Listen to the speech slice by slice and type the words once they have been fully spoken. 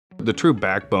The true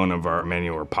backbone of our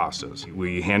menu are pastas.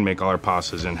 We hand make all our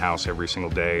pastas in-house every single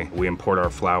day. We import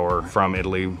our flour from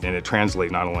Italy, and it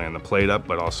translates not only on the plate up,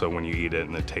 but also when you eat it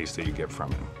and the taste that you get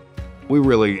from it. We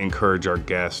really encourage our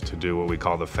guests to do what we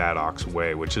call the Fat Ox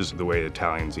way, which is the way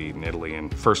Italians eat in Italy.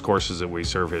 And first courses that we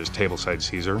serve is tableside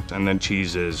Caesar, and then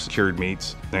cheese is cured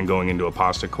meats, then going into a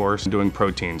pasta course, and doing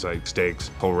proteins like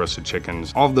steaks, whole roasted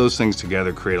chickens. All of those things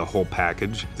together create a whole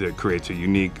package that creates a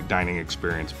unique dining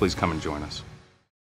experience. Please come and join us.